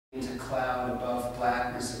cloud above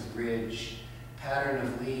blackness of ridge, pattern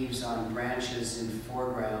of leaves on branches in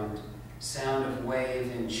foreground, sound of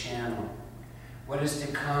wave in channel. What is to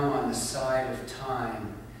come on the side of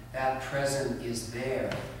time, that present is there,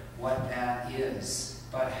 what that is,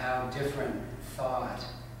 but how different thought.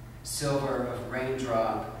 Silver of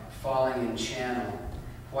raindrop falling in channel,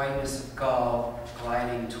 whiteness of gull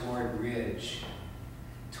gliding toward ridge.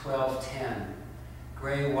 12:10.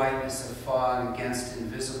 Gray whiteness of fog against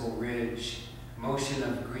invisible ridge, motion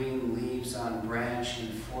of green leaves on branch in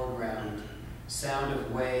foreground, sound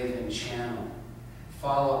of wave in channel.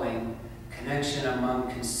 Following, connection among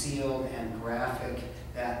concealed and graphic,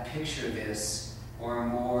 that picture this, or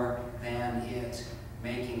more than it,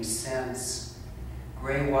 making sense.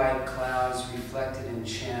 Gray-white clouds reflected in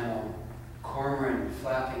channel, cormorant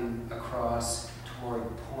flapping across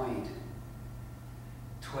toward point.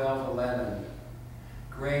 12:11.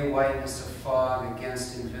 Gray whiteness of fog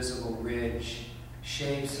against invisible ridge,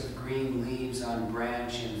 shapes of green leaves on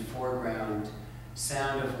branch in foreground,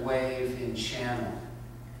 sound of wave in channel.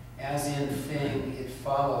 As in thing, it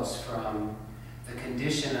follows from the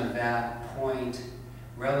condition of that point,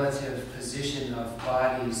 relative position of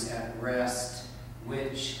bodies at rest,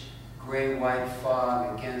 which gray-white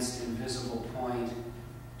fog against invisible point,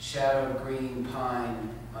 shadowed green pine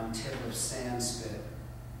on tip of sandspit.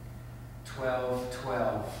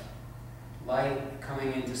 12:12. Light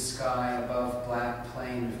coming into sky above black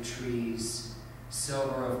plain of trees,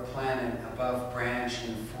 silver of planet above branch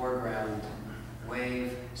in foreground,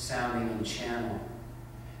 wave sounding in channel.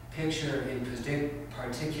 Picture in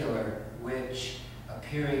particular which,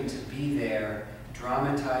 appearing to be there,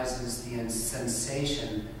 dramatizes the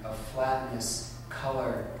sensation of flatness,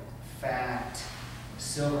 color, fact,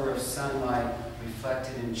 silver of sunlight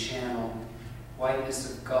reflected in channel, whiteness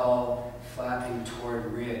of gull flapping toward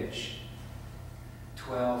ridge.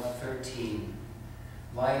 12:13.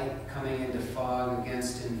 Light coming into fog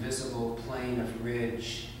against invisible plain of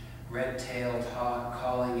ridge, red-tailed hawk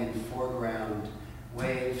calling in foreground,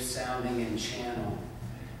 wave sounding in channel.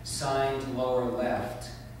 Signed lower left,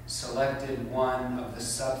 selected one of the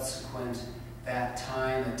subsequent, that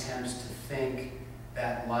time attempts to think,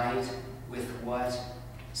 that light with what?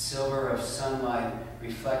 Silver of sunlight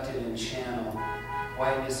reflected in channel,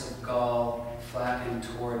 whiteness of gull flapping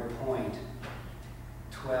toward point.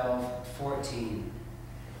 12:14.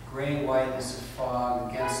 Gray whiteness of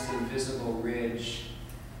fog against invisible ridge,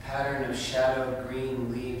 pattern of shadowed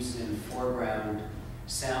green leaves in foreground,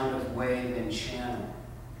 sound of wave in channel.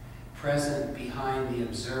 Present behind the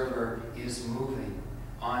observer is moving,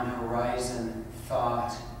 on horizon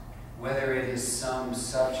thought, whether it is some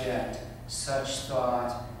subject, such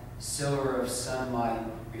thought, silver of sunlight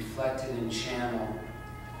reflected in channel,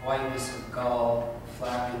 whiteness of gull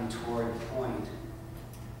flapping toward point.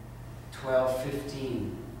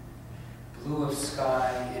 12:15. Blue of sky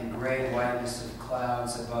and gray whiteness of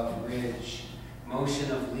clouds above ridge, motion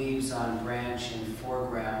of leaves on branch in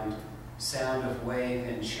foreground, sound of wave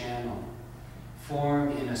in channel. Form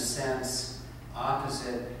in a sense,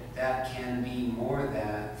 opposite that can be more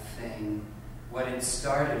that thing, what it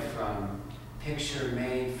started from, picture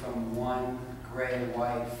made from one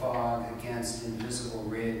gray-white fog against invisible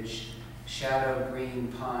ridge, shadowed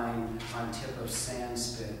green pine on tip of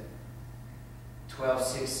sandspit.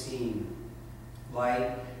 12:16.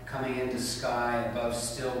 Light coming into sky above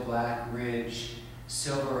still black ridge,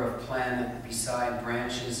 silver of planet beside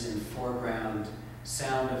branches in foreground,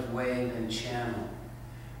 sound of wave in channel.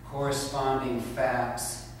 Corresponding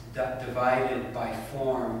facts divided by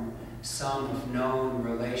form, sum of known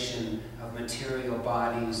relation of material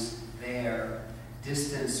bodies there,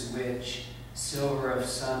 distance which, silver of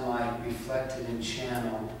sunlight reflected in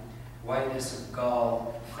channel, whiteness of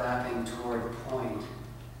gull flapping toward point.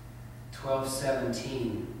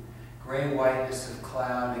 12:17. Gray whiteness of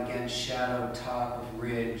cloud against shadowed top of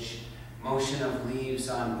ridge, motion of leaves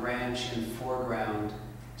on branch in foreground,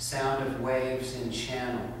 sound of waves in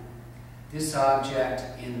channel. This object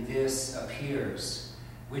in this appears,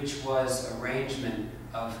 which was arrangement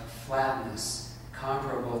of flatness,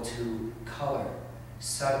 comparable to color,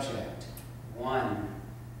 subject, one,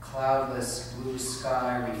 cloudless blue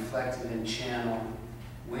sky reflected in channel,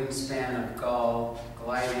 wingspan of gull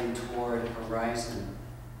gliding toward horizon.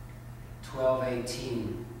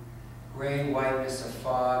 12:18. Gray whiteness of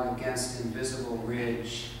fog against invisible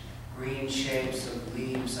ridge, green shapes of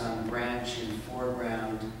leaves on branch in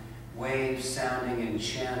foreground, wave sounding in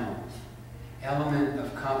channel. Element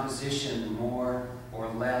of composition more or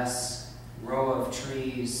less, row of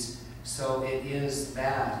trees, so it is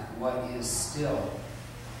that what is still,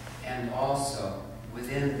 and also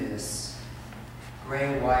within this.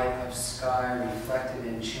 gray-white of sky reflected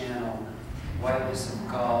in channel, whiteness of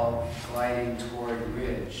gull gliding toward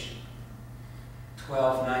ridge.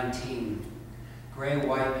 12:19.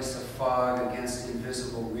 Gray-whiteness of fog against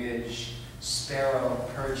invisible ridge, sparrow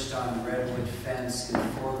perched on redwood fence in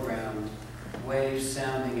foreground, waves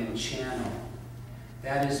sounding in channel.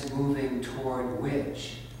 That is moving toward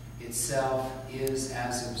which itself is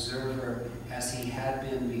as observer as he had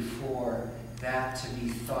been before, that to be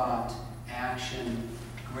thought, action,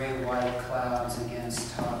 gray-white clouds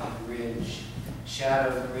against top of ridge,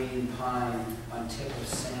 shadowed green pine on tip of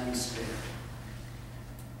sandspit.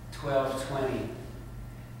 12:20.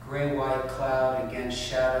 Gray-white cloud against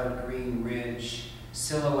shadowed green ridge,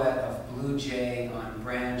 silhouette of blue jay on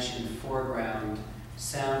branch in foreground,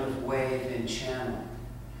 sound of wave in channel,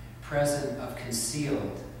 present of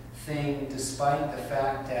concealed thing despite the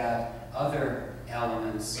fact that other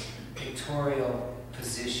elements, pictorial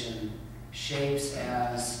position, shapes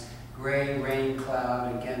as gray rain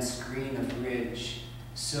cloud against green of ridge,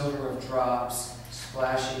 silver of drops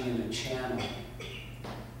splashing in a channel.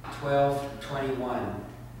 12:21.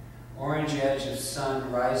 Orange edge of sun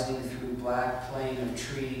rising through black plain of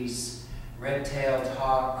trees, red-tailed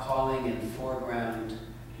hawk calling in foreground,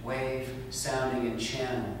 wave sounding in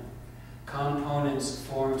channel. Components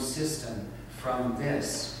form system from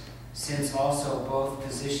this, since also both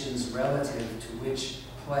positions relative to which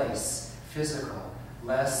place, physical,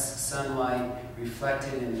 less sunlight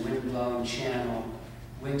reflected in wind-blown channel,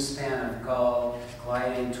 wingspan of gull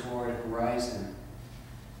gliding toward horizon.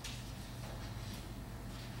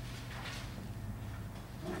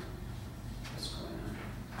 What's going on?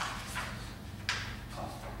 Oh,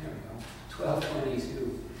 there we go.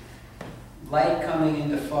 12:22. Light coming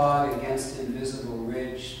into fog against invisible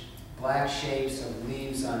ridge, black shapes of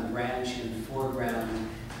leaves on branch in foreground,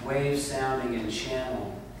 waves sounding in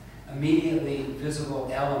channel. Immediately visible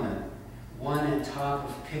element, one at top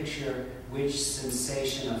of picture, which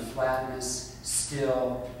sensation of flatness,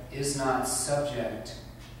 still, is not subject.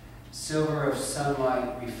 Silver of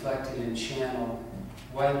sunlight reflected in channel,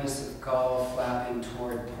 whiteness of gull flapping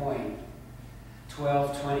toward point.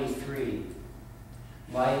 12:23.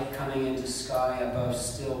 Light coming into sky above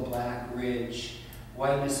still black ridge,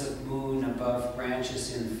 whiteness of moon above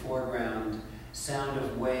branches in foreground, sound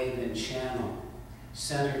of wave in channel,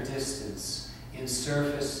 center distance, in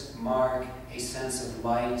surface mark a sense of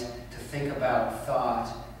light, to think about thought,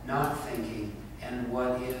 not thinking, and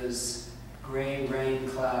what is, gray rain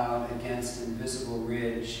cloud against invisible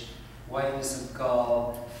ridge, whiteness of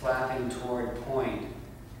gull flapping toward point.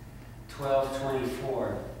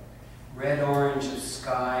 12:24. Red-orange of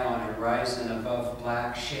sky on horizon above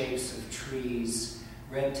black shapes of trees,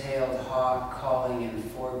 red-tailed hawk calling in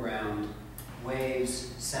foreground,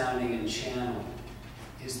 waves sounding in channel,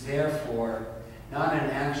 is therefore not an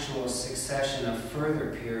actual succession of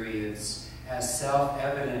further periods, as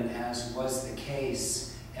self-evident as was the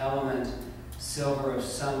case, element, silver of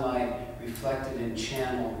sunlight reflected in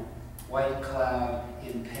channel, white cloud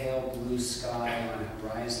in pale blue sky on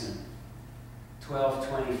horizon.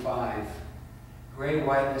 12:25. Gray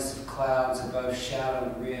whiteness of clouds above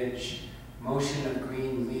shadowed ridge, motion of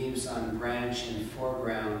green leaves on branch in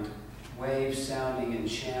foreground, waves sounding in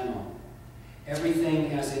channel.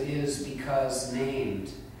 Everything as it is because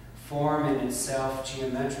named, form in itself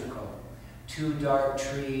geometrical. Two dark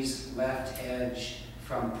trees, left edge,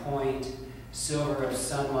 from point, silver of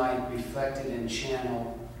sunlight reflected in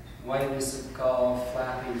channel, whiteness of gull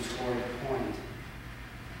flapping toward point.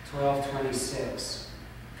 12:26.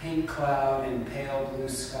 Pink cloud in pale blue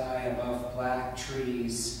sky above black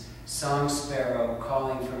trees, song sparrow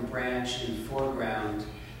calling from branch in foreground,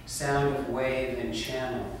 sound of wave in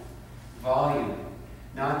channel. Volume,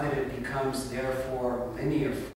 not that it becomes therefore linear